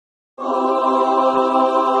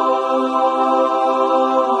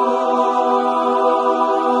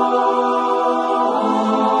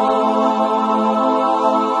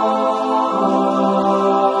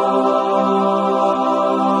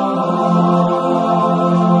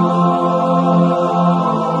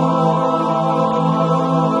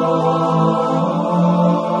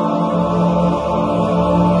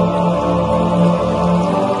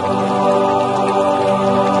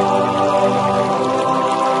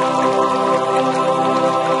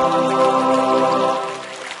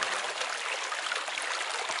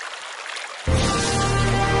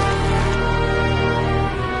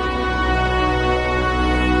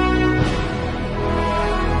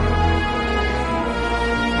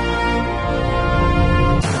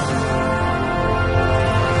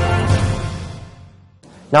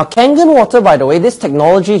Now, Kangen water, by the way, this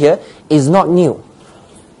technology here is not new.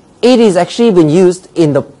 It is actually been used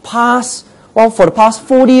in the past, well, for the past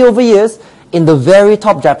 40 over years in the very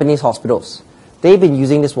top Japanese hospitals. They've been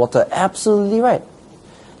using this water. Absolutely right.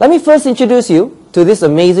 Let me first introduce you to this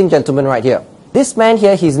amazing gentleman right here. This man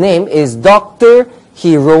here, his name is Dr.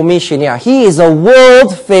 Hiromi Shinya. He is a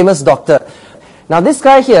world famous doctor. Now this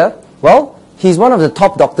guy here, well, he's one of the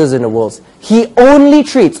top doctors in the world. He only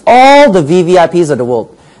treats all the VVIPs of the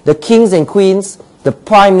world. The kings and queens, the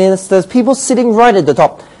prime ministers, people sitting right at the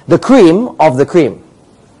top. The cream of the cream.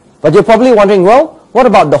 But you're probably wondering, well, what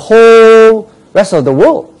about the whole rest of the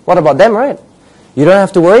world? What about them, right? You don't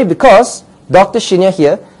have to worry because Dr. Shinya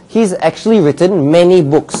here, he's actually written many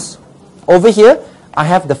books. Over here, I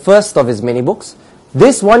have the first of his many books.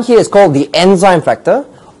 This one here is called The Enzyme Factor.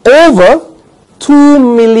 Over 2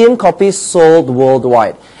 million copies sold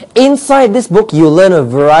worldwide. Inside this book, you'll learn a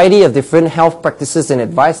variety of different health practices and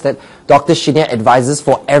advice that Dr. Shinya advises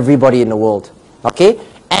for everybody in the world. Okay?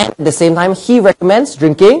 And at the same time, he recommends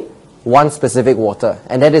drinking one specific water.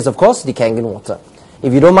 And that is, of course, the Kangen water.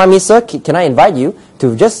 If you don't mind me, sir, can I invite you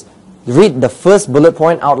to just read the first bullet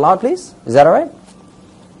point out loud, please? Is that all right?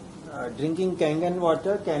 Drinking Kangen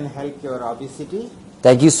water can help your obesity.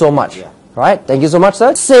 Thank you so much. Yeah. Right? Thank you so much,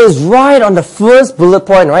 sir. It says right on the first bullet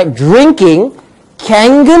point, right? Drinking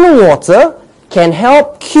Kangen water can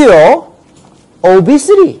help cure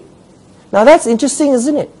obesity. Now that's interesting,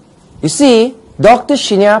 isn't it? You see, Dr.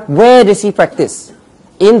 Shinya, where does he practice?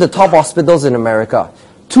 In the top hospitals in America.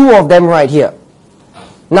 2 of them right here.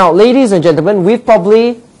 Now, ladies and gentlemen, we've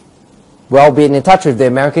probably, well, been in touch with the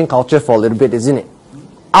American culture for a little bit, isn't it?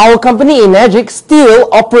 Our company, Enagic, still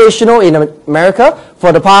operational in America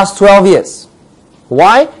for the past 12 years.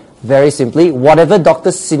 Why? Very simply, whatever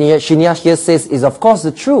Dr. Shinya here says is of course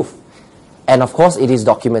the truth. And of course it is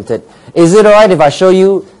documented. Is it alright if I show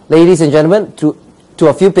you, ladies and gentlemen, to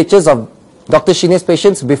a few pictures of Dr. Shinya's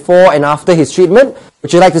patients before and after his treatment?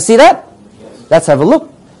 Would you like to see that? Yes. Let's have a look.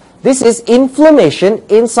 This is inflammation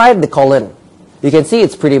inside the colon. You can see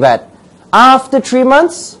it's pretty bad. After 3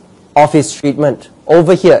 months of his treatment,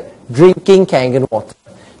 over here, drinking Kangen water,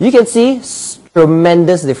 you can see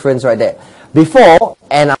tremendous difference right there. Before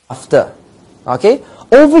and after. Okay?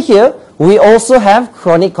 Over here, we also have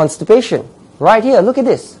chronic constipation. Right here, look at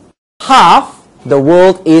this. Half the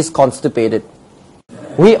world is constipated.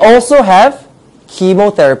 We also have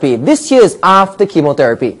chemotherapy. This here is after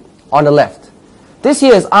chemotherapy on the left. This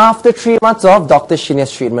here is after 3 months of Dr.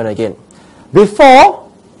 Shinya's treatment again.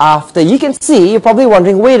 Before, after, you can see, you're probably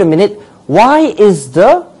wondering, wait a minute, why is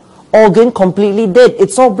the organ completely dead?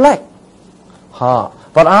 It's all black.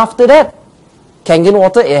 But after that, Kangen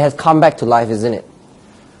water, it has come back to life, isn't it?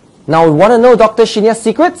 Now, we want to know Dr. Shinya's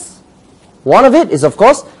secrets? One of it is, of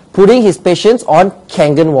course, putting his patients on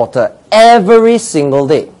Kangen water every single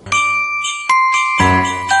day.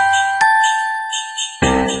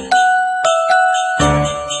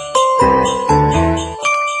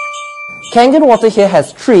 Kangen water here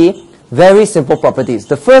has 3 very simple properties.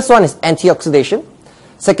 The first one is antioxidation,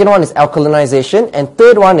 second one is alkalinization, and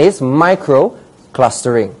third one is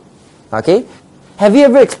microclustering. Okay? Have you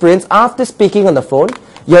ever experienced, after speaking on the phone,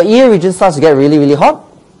 your ear region starts to get really, really hot?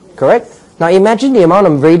 Correct? Now imagine the amount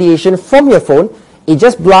of radiation from your phone. It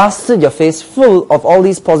just blasted your face full of all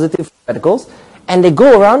these positive radicals, and they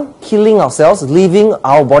go around killing our cells, leaving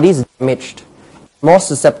our bodies damaged, more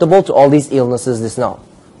susceptible to all these illnesses this now.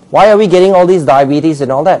 Why are we getting all these diabetes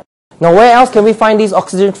and all that? Now, where else can we find these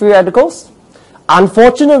oxygen-free radicals?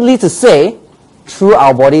 Unfortunately to say, through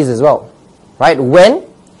our bodies as well. Right? When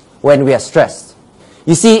we are stressed.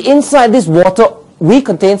 You see, inside this water, we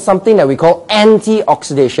contain something that we call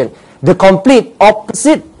antioxidation. The complete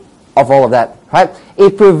opposite of all of that. Right?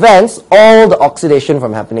 It prevents all the oxidation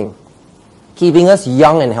from happening, keeping us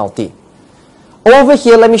young and healthy. Over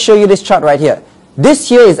here, let me show you this chart right here. This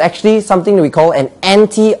here is actually something that we call an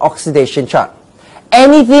antioxidation chart.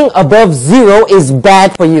 Anything above 0 is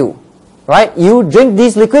bad for you. Right? You drink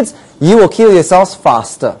these liquids, you will kill yourselves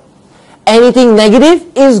faster. Anything negative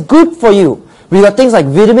is good for you. We got things like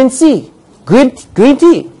vitamin C, green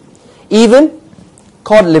tea, even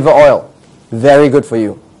cod liver oil. Very good for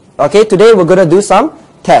you. Okay, today we're going to do some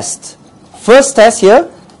tests. First test here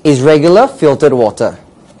is regular filtered water.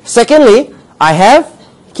 Secondly, I have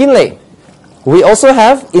Kinley. We also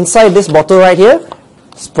have inside this bottle right here,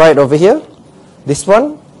 Sprite over here. This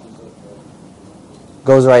one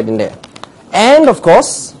goes right in there. And of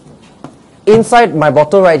course, inside my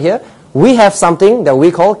bottle right here, we have something that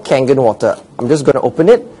we call Kangen water. I'm just going to open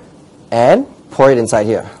it and pour it inside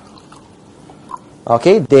here.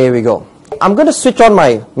 Okay, there we go. I'm going to switch on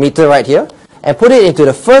my meter right here. and put it into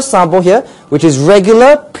the first sample here, which is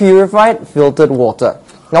regular, purified, filtered water.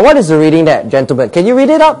 Now what is the reading there, gentlemen? Can you read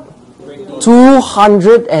it up?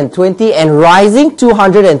 220 and rising,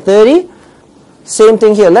 230. Same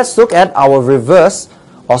thing here. Let's look at our reverse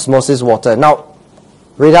osmosis water. Now,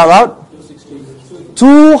 read out loud.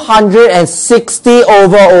 260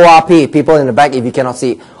 over ORP. People in the back, if you cannot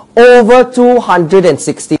see. Over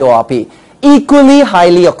 260 ORP. Equally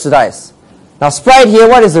highly oxidized. Now, Sprite here,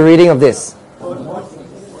 what is the reading of this?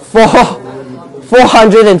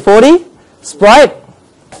 440. Sprite,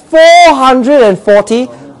 440.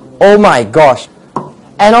 Oh my gosh.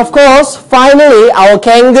 And of course, finally, our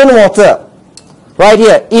Kangen water. Right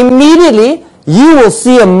here. Immediately, you will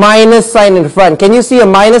see a minus sign in the front. Can you see a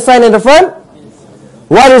minus sign in the front?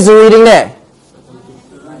 What is the reading there?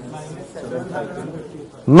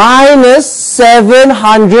 Minus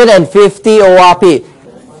 750 ORP.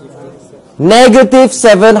 Negative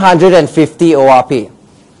 750 ORP.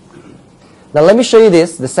 Now let me show you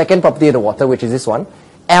this, the second property of the water, which is this one.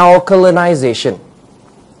 Alkalinization.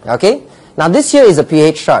 Okay? Now this here is a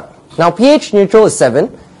pH chart. Now pH neutral is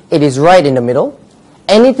 7. It is right in the middle.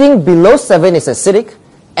 Anything below 7 is acidic.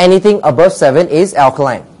 Anything above 7 is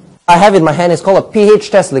alkaline. I have in my hand is called a pH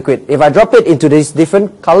test liquid. If I drop it into these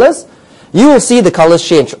different colors, you will see the colors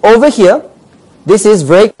change. Over here, this is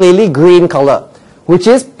very clearly green color, which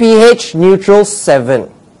is pH neutral 7.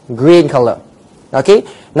 Green color. Okay?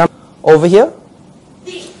 Now, over here,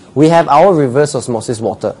 we have our reverse osmosis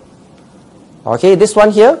water. Okay, this one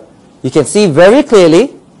here, you can see very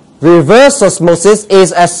clearly, reverse osmosis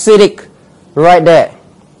is acidic. Right there.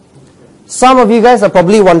 Some of you guys are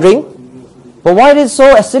probably wondering, but why it is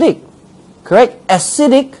so acidic? Correct?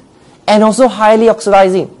 Acidic and also highly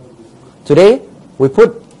oxidizing. Today, we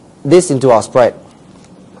put this into our Sprite.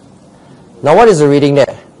 Now what is the reading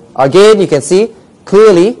there? Again, you can see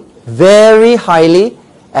clearly, very highly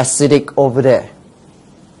acidic over there.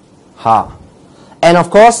 And of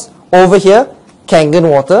course, over here, Kangen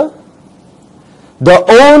water. The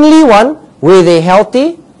only one with a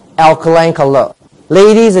healthy alkaline color.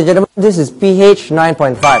 Ladies and gentlemen, this is pH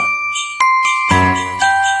 9.5.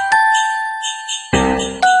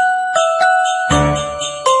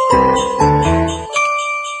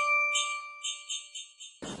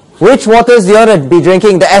 Which waters do you want to be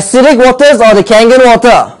drinking? The acidic waters or the Kangen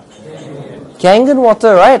water? Kangen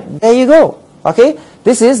water, right? There you go. Okay?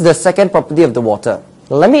 This is the second property of the water.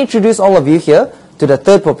 Let me introduce all of you here to the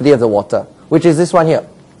third property of the water, which is this one here.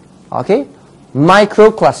 Okay?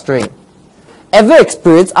 Microclustering. Ever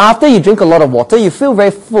experienced, after you drink a lot of water, you feel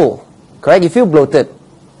very full. Correct? You feel bloated.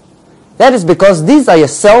 That is because these are your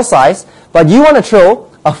cell size, but you want to throw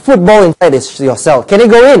a football inside your cell. Can it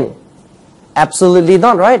go in? Absolutely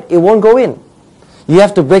not, right? It won't go in. You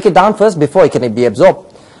have to break it down first before it can be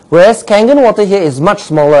absorbed. Whereas Kangen water here is much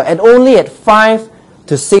smaller and only at 5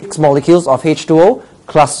 to 6 molecules of H2O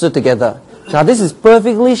clustered together. Now this is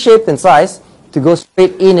perfectly shaped and sized to go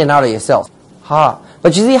straight in and out of your cells.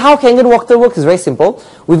 But you see how Kangen water works is very simple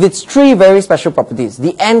with its three very special properties.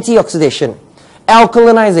 The antioxidation,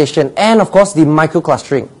 alkalinization, and of course the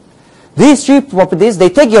microclustering. These three properties, they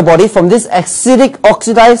take your body from this acidic,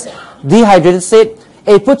 oxidized, dehydrated state,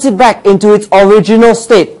 it puts it back into its original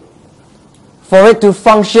state for it to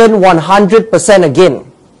function 100%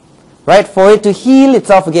 again. Right? For it to heal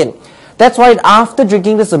itself again. That's why after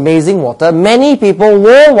drinking this amazing water, many people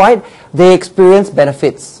worldwide, they experience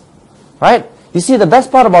benefits. Right? You see, the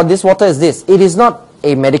best part about this water is this. It is not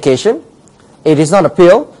a medication. It is not a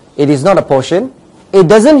pill. It is not a potion. It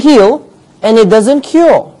doesn't heal and it doesn't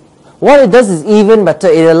cure. What it does is even better.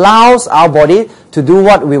 It allows our body to do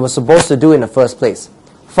what we were supposed to do in the first place.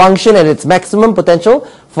 Function at its maximum potential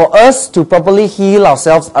for us to properly heal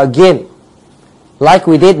ourselves again. Like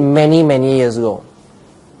we did many, many years ago.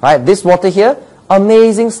 Right? This water here,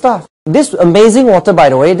 amazing stuff. This amazing water, by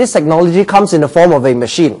the way, this technology comes in the form of a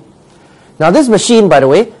machine. Now this machine, by the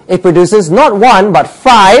way, it produces not one, but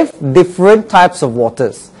 5 different types of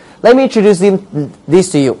waters. Let me introduce these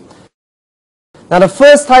to you. Now the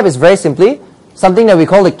first type is very simply something that we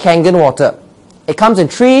call the Kangen water. It comes in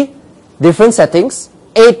 3 different settings.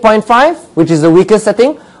 8.5, which is the weakest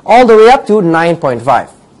setting, all the way up to 9.5.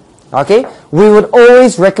 Okay? We would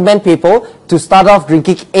always recommend people to start off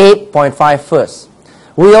drinking 8.5 first.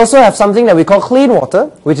 We also have something that we call clean water,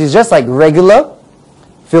 which is just like regular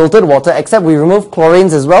filtered water, except we remove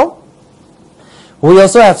chlorines as well. We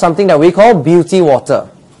also have something that we call beauty water.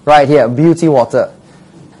 Right here, beauty water.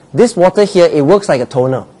 This water here, it works like a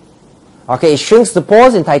toner. Okay, it shrinks the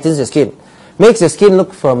pores and tightens your skin. Makes your skin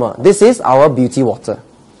look firmer. This is our beauty water.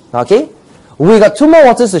 Okay? We got 2 more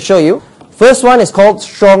waters to show you. First one is called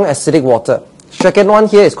strong acidic water. second one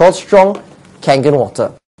here is called strong Kangen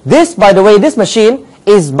water. This, by the way, this machine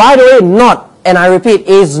is, by the way, not, and I repeat,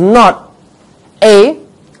 is not a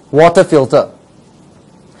water filter.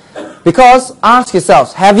 Because, ask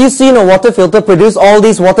yourselves, have you seen a water filter produce all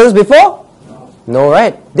these waters before? No,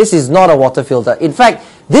 right? This is not a water filter. In fact,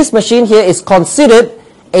 this machine here is considered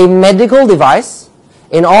a medical device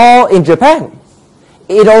in Japan.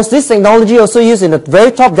 This technology also used in the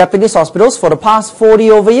very top Japanese hospitals for the past 40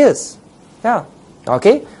 over years. Yeah.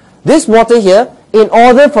 Okay. This water here, in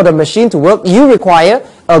order for the machine to work, you require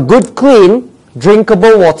a good, clean,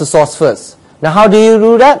 drinkable water source first. Now, how do you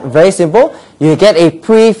do that? Very simple. You get a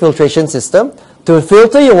pre-filtration system to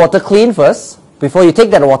filter your water clean first before you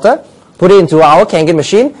take that water, put it into our Kangen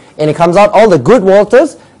machine, and it comes out all the good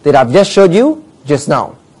waters that I've just showed you just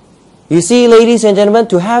now. You see, ladies and gentlemen,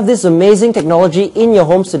 to have this amazing technology in your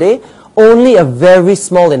homes today, only a very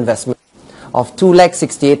small investment of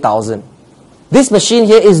 2,68,000. This machine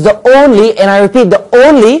here is the only, and I repeat, the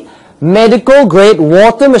only medical grade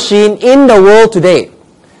water machine in the world today.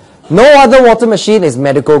 No other water machine is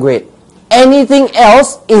medical grade. Anything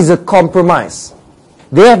else is a compromise.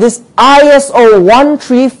 They have this ISO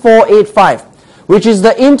 13485, which is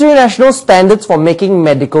the international standards for making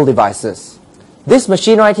medical devices. This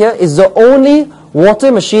machine right here is the only water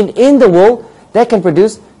machine in the world that can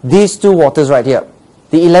produce these two waters right here,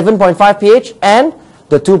 the 11.5 pH and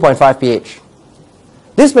the 2.5 pH.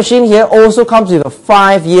 This machine here also comes with a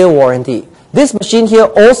 5-year warranty. This machine here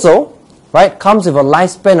also, right, comes with a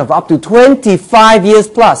lifespan of up to 25 years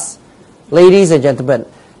plus. Ladies and gentlemen,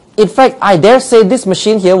 in fact, I dare say this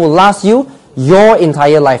machine here will last you your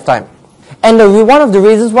entire lifetime. And one of the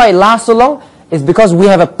reasons why it lasts so long is because we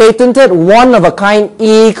have a patented one-of-a-kind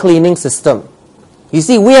e-cleaning system. You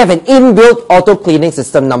see, we have an inbuilt auto-cleaning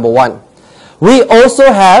system, number one. We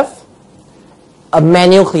also have a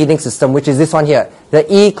manual cleaning system, which is this one here, the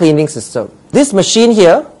e-cleaning system. This machine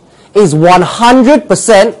here is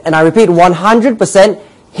 100%, and I repeat, 100%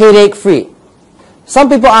 headache-free. Some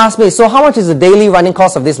people ask me, so how much is the daily running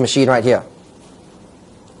cost of this machine right here?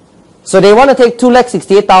 So they want to take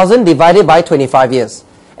 2,68,000 divided by 25 years.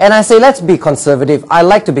 And I say, let's be conservative. I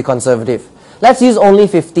like to be conservative. Let's use only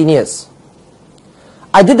 15 years.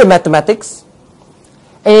 I did the mathematics,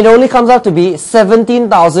 and it only comes out to be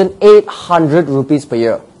 17,800 rupees per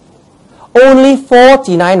year. Only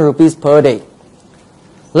 49 rupees per day.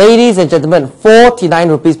 Ladies and gentlemen, 49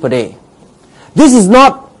 rupees per day. This is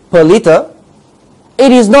not per liter.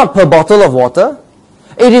 It is not per bottle of water.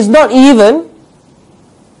 It is not even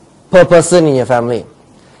per person in your family.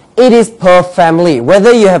 It is per family.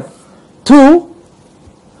 Whether you have 2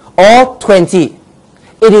 or 20,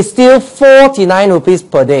 it is still 49 rupees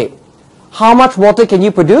per day. How much water can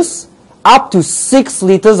you produce? Up to 6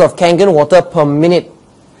 liters of Kangen water per minute.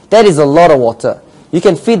 That is a lot of water. You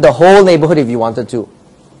can feed the whole neighborhood if you wanted to.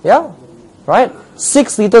 Yeah? Right?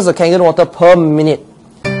 6 liters of Kangen water per minute.